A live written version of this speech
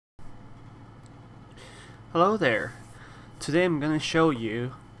Hello there. Today I'm going to show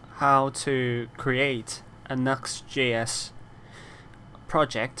you how to create a Nuxt.js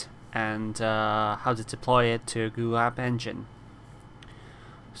project and how to deploy it to Google App Engine.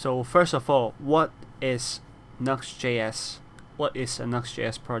 So first of all, what is Nuxt.js? What is a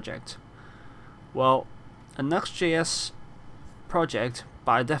Nuxt.js project? Well, a Nuxt.js project,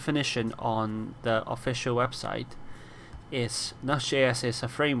 by definition on the official website, is Nuxt.js is a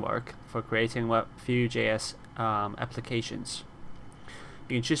framework for creating Vue.js applications.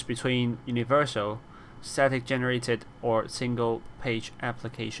 You can choose between universal, static generated, or single page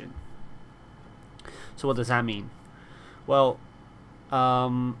application. So what does that mean? Well,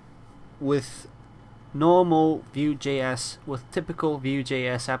 with normal Vue.js, with typical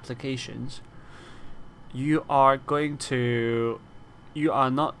Vue.js applications, you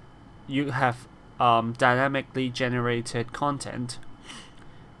have dynamically generated content,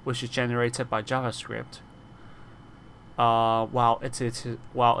 which is generated by JavaScript. While it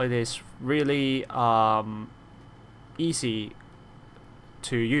is really easy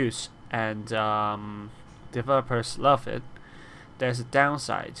to use and developers love it, there's a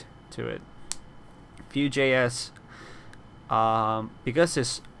downside to it. Vue.js,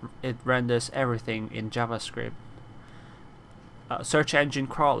 because it renders everything in JavaScript, search engine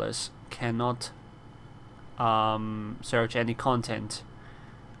crawlers cannot search any content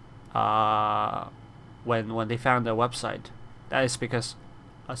when they found a website. That is because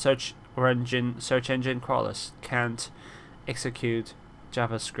search engine crawlers can't execute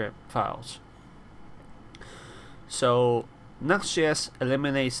JavaScript files. So Nuxt.js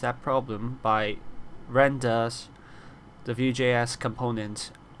eliminates that problem by renders the Vue.js component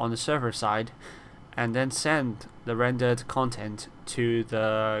on the server side and then send the rendered content to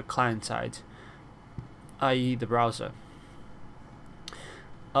the client side, i.e. the browser.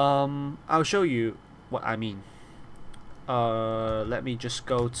 I'll show you what I mean. Let me just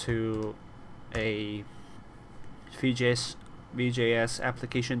go to a Vue.js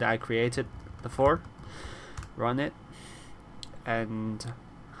application that I created before, run it, and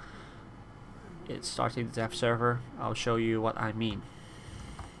it's starting the dev server. I'll show you what I mean.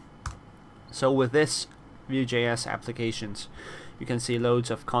 So with this Vue.js applications, you can see loads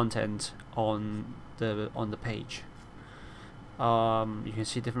of content on the page. You can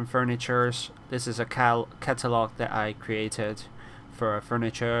see different furnitures. This is a catalog that I created for a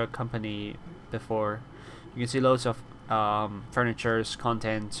furniture company before. You can see loads of furnitures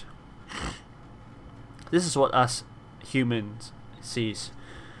content. This is what us humans sees,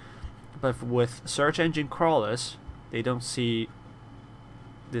 but with search engine crawlers, they don't see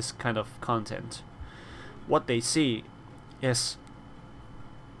this kind of content. What they see is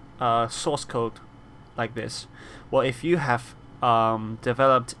source code like this. Well, if you have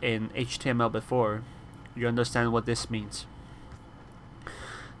developed in HTML before, you understand what this means.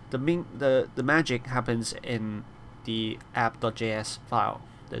 The magic happens in the app.js file,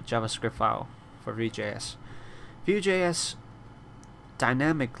 the JavaScript file for Vue.js. Vue.js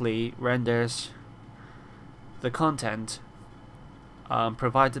dynamically renders the content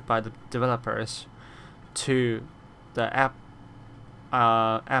provided by the developers to the app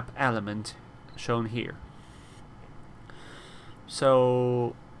element shown here.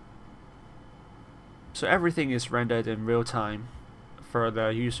 So everything is rendered in real time for the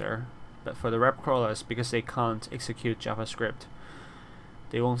user, but for the web crawlers, because they can't execute JavaScript,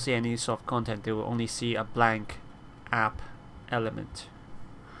 they won't see any sort of content. They will only see a blank app element.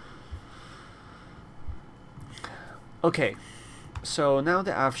 Okay, so now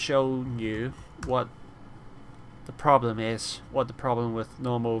that I've shown you what the problem is, what the problem with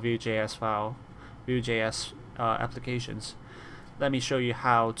normal Vue.js applications, let me show you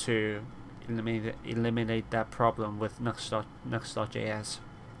how to eliminate that problem with Nuxt.js.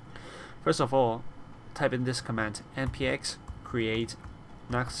 First of all, type in this command: npx create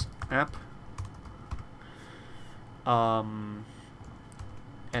Nuxt app, and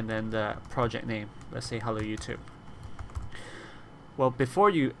then the project name. Let's say hello YouTube. Well,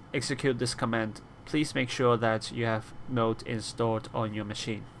 before you execute this command, please make sure that you have Node installed on your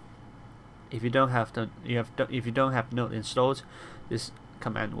machine. If you don't have Node installed, this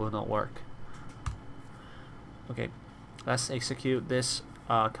command will not work. Okay, let's execute this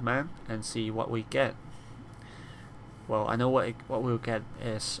command and see what we get. Well, I know what we'll get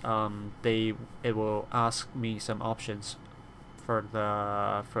is it will ask me some options for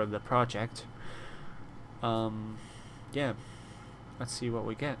the project. Yeah, let's see what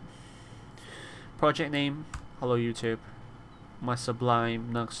we get. Project name: hello YouTube. My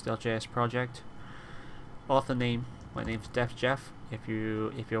sublime Nuxt.js project. Author name: my name's DevJeff, if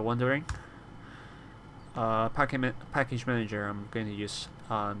you're wondering. package manager, I'm going to use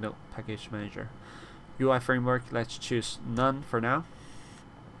Node package manager. UI framework, let's choose none for now.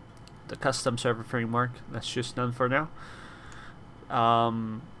 The custom server framework, let's choose none for now.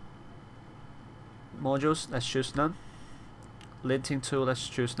 Modules, let's choose none. Linting tool, let's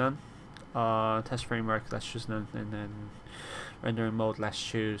choose none. Test framework, let's choose none. And then rendering mode, let's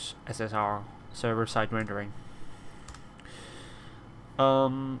choose SSR, server-side rendering.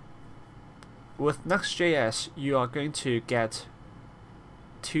 With Nuxt.js, you are going to get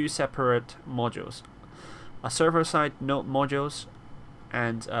two separate modules, a server-side Node modules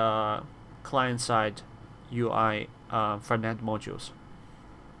and client-side UI front-end modules.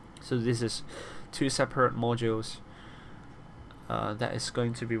 So this is two separate modules that is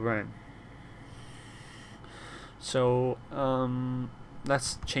going to be run. So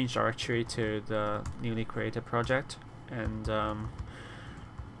let's change directory to the newly created project and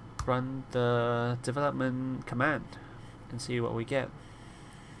run the development command and see what we get.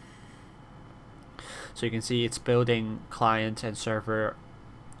 So you can see it's building client and server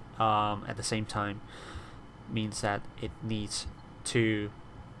at the same time. Means that it needs two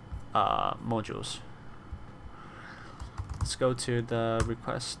modules. Let's go to the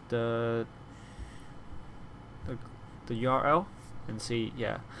request, the URL, and see,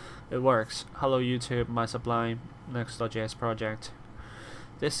 yeah, it works. Hello YouTube, my Sublime Nuxt.js project.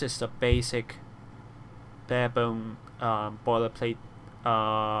 This is the basic barebone boilerplate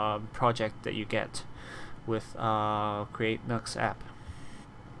project that you get with Create Nuxt app.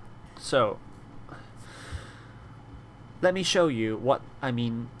 So let me show you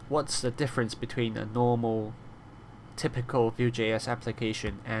what's the difference between a normal typical Vue.js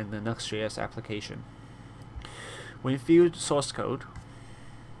application and the Nuxt.js application. When you view source code,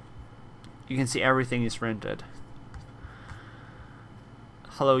 you can see everything is rendered.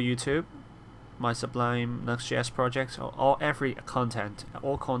 Hello YouTube, my Sublime Nuxt.js project. All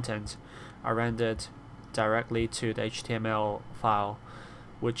content are rendered directly to the HTML file,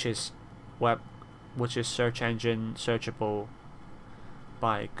 which is search engine searchable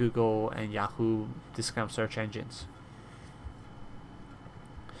by Google and Yahoo, these kind of search engines.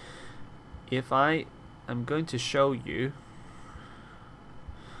 If I'm going to show you,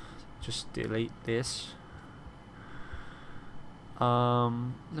 just delete this.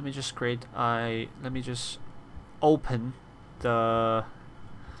 Let me just open the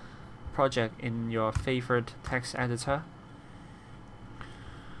project in your favorite text editor,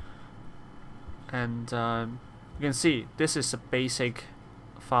 and you can see this is the basic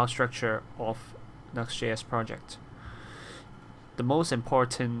file structure of Nuxt.js project. The most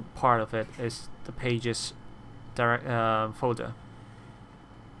important part of it is the pages folder.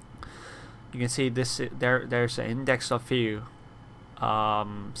 You can see this there's an index.vue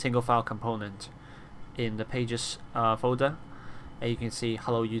single file component in the pages folder, and you can see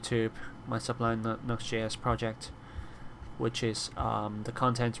hello YouTube, my Sublime Nuxt.js project, which is the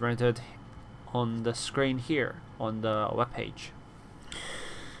content rendered on the screen here on the web page.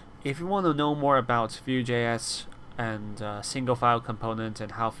 If you want to know more about Vue.js and single file component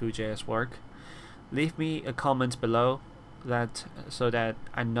and how Vue.js work, leave me a comment below so that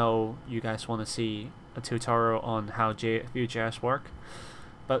I know you guys want to see a tutorial on how Vue.js work.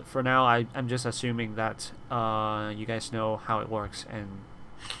 But for now, I'm just assuming that you guys know how it works, and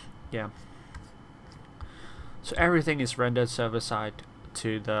yeah. So everything is rendered server side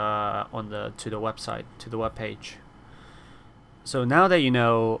to the website, to the web page. So now that you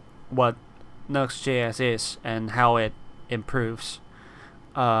know what Nuxt.js is and how it improves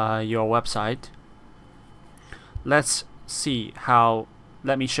your website, let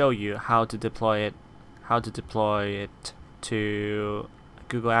me show you how to deploy it to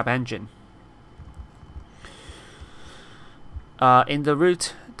Google App Engine. In the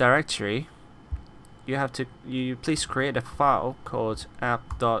root directory, you please create a file called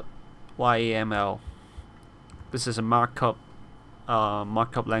app.yaml. This is a markup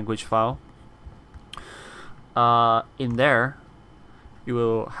language file. In there, you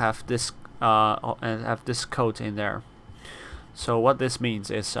will have this code in there. So what this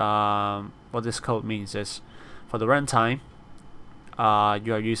code means is, for the runtime,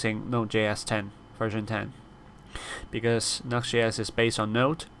 you are using Node.js 10 version 10, because Nuxt.js is based on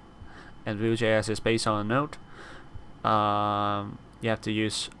Node and Vue.js is based on Node. You have to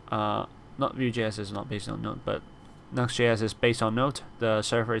use not Vue.js is not based on Node, but Nuxt.js is based on Node. The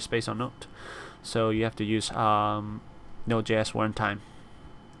server is based on Node, so you have to use Node.js runtime.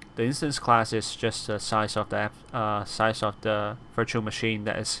 The instance class is just the size of the virtual machine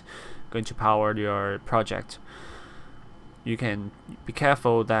that is going to power your project. you can be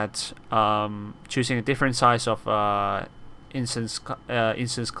careful that choosing a different size of instance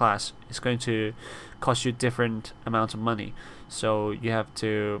class is going to cost you different amount of money. So you have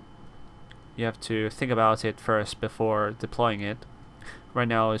to think about it first before deploying it. Right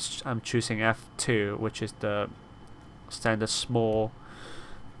now I'm choosing F2, which is the standard small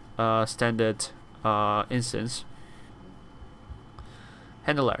standard instance.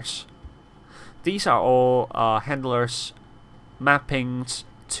 Handlers. These are all handlers mappings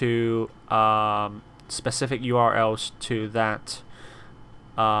to specific URLs to that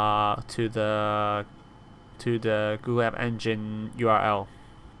to the Google App Engine URL.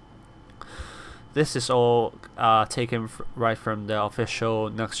 This is all taken right from the official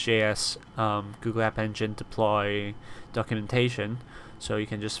Nuxt.js Google App Engine deploy documentation, so you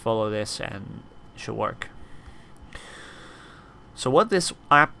can just follow this and it should work. So what this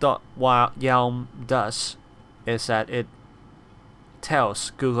app.yelm does is that it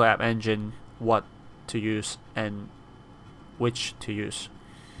tells Google App Engine what to use and which to use.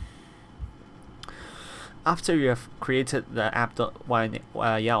 After you have created the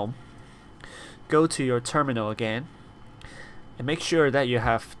app.yelm, go to your terminal again and make sure that you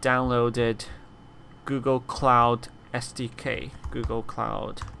have downloaded Google Cloud SDK. Google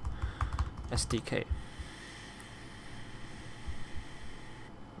Cloud SDK.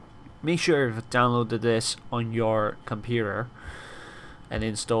 Make sure you've downloaded this on your computer and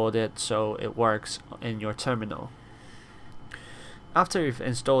installed it so it works in your terminal. After you've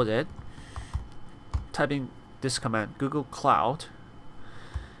installed it, type in this command: Google Cloud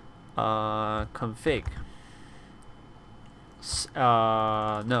config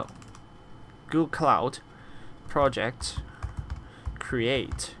Google Cloud project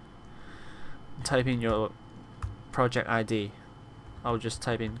create. Type in your project ID. I'll just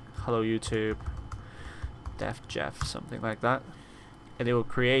type in hello YouTube dev Jeff, something like that, and it will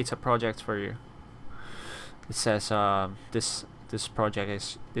create a project for you. It says this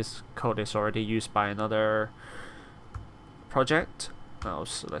code is already used by another project. So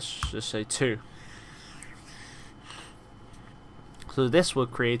let's just say 2. So this will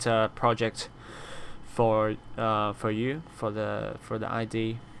create a project for you for the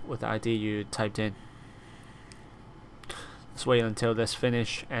ID with the ID you typed in. Let's wait until this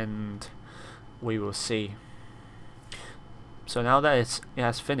finish and we will see. So now that it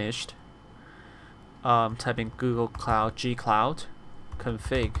has finished, type in Google Cloud gcloud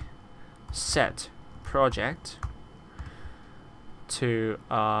config set project to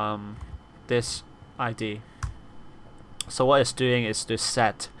this ID. So what it's doing is to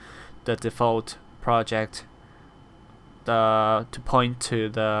set the default project to point to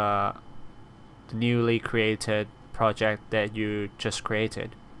the newly created project that you just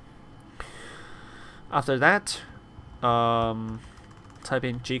created. After that, type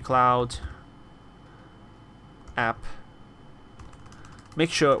in gcloud app.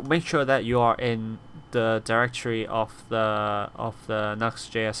 Make sure that you are in the directory of the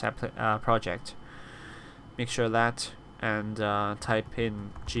Nuxt.js project. Make sure that, and type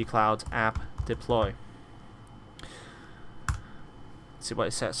in gcloud app deploy. See what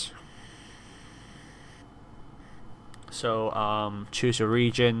it says. So choose your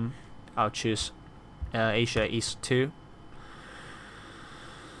region. I'll choose Asia East 2,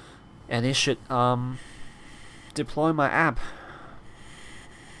 and it should deploy my app.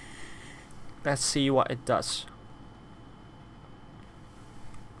 Let's see what it does.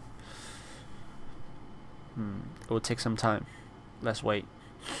 It will take some time. Let's wait.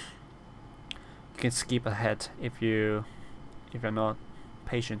 You can skip ahead if you're not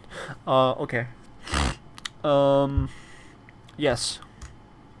patient. Okay. Yes.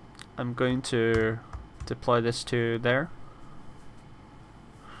 I'm going to deploy this to there.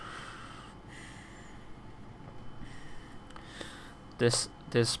 This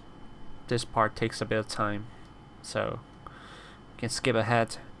part takes a bit of time, so you can skip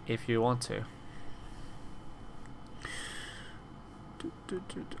ahead if you want to.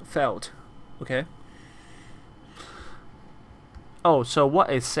 Failed. Okay. Oh, so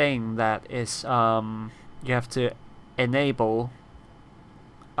what it's saying that is you have to enable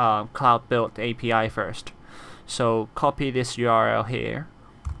Cloudbuilt API first. So copy this URL here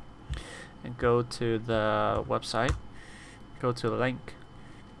and go to the website. Go to the link,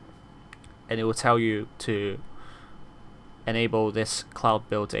 and it will tell you to enable this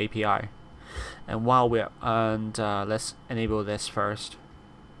Cloudbuilt API. And while let's enable this first.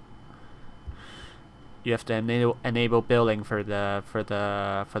 You have to enable billing for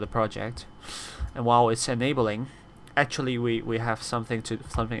the project. And while it's enabling, actually we have something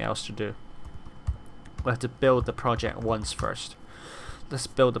else to do. we have to build the project once first. Let's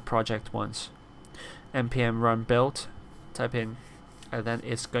build the project once. npm run build, type in, and then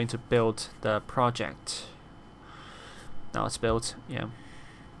it's going to build the project. Now it's built, yeah.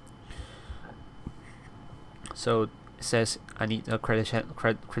 So it says I need a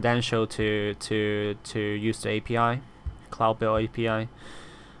credential to use the API, Cloudbuilt API.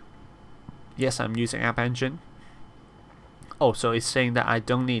 Yes, I'm using App Engine. Oh, so it's saying that I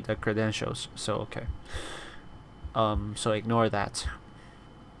don't need the credentials. So okay. So ignore that.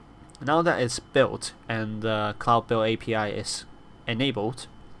 Now that it's built and the Cloudbuilt API is enabled,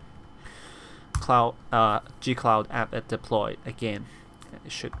 gcloud app deploy again.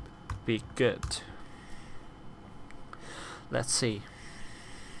 It should be good. Let's see.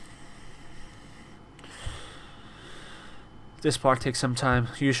 This part takes some time.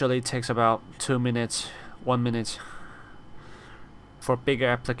 Usually it takes about 2 minutes, 1 minute. For bigger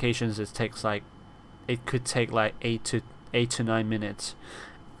applications, it could take like 8 to 9 minutes,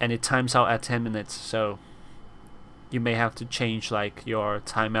 and it times out at 10 minutes. So you may have to change like your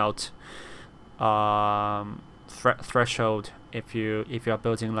timeout threshold if you are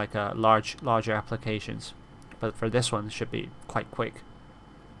building like a larger applications. But for this one, it should be quite quick.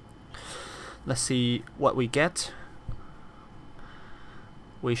 Let's see what we get.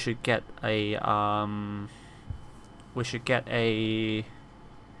 We should get a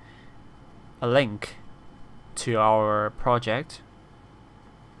link to our project.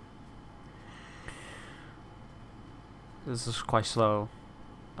 This is quite slow,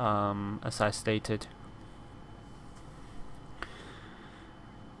 as I stated.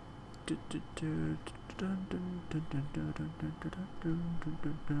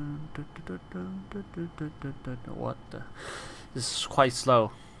 What the? This is quite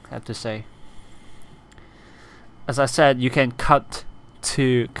slow, I have to say. As I said, you can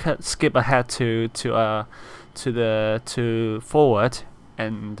skip ahead to forward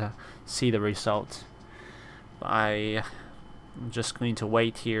and see the result. I'm just going to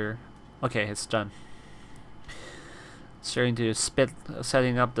wait here. Okay, it's done. Starting to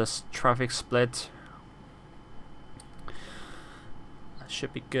setting up this traffic split.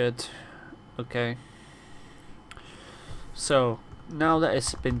 Should be good. Okay. So now that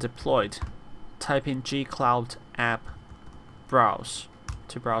it's been deployed, type in gcloud app browse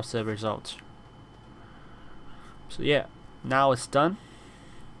to browse the results. So yeah, now it's done.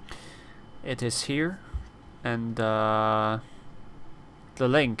 It is here, and the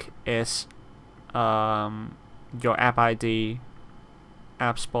link is your app ID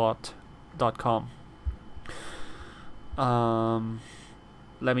appspot.com.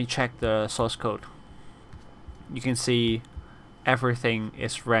 Let me check the source code. You can see everything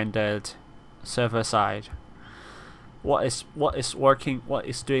is rendered server side. What is working, what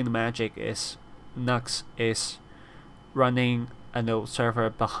is doing the magic is Nuxt is running a node server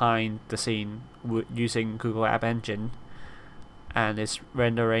behind the scene using Google App Engine, and it's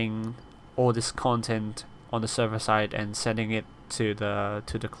rendering all this content on the server side and sending it to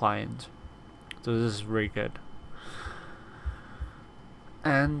the client. So this is really good.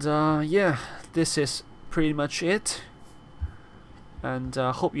 And yeah, this is pretty much it. And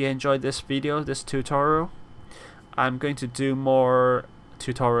hope you enjoyed this video, this tutorial. I'm going to do more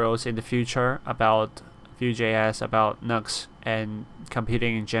tutorials in the future about Vue.js, about Nuxt, and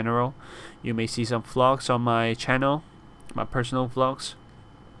computing in general. You may see some vlogs on my channel, my personal vlogs.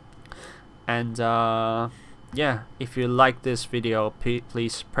 And yeah, if you like this video,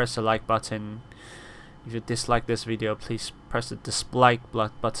 please press the like button. If you dislike this video, please press the dislike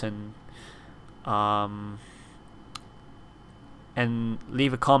button. And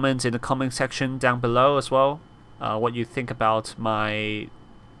leave a comment in the comment section down below as well. What you think about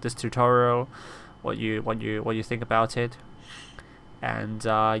this tutorial, what you think about it. And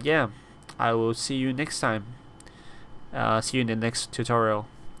yeah, I will see you next time. See you in the next tutorial.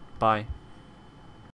 Bye.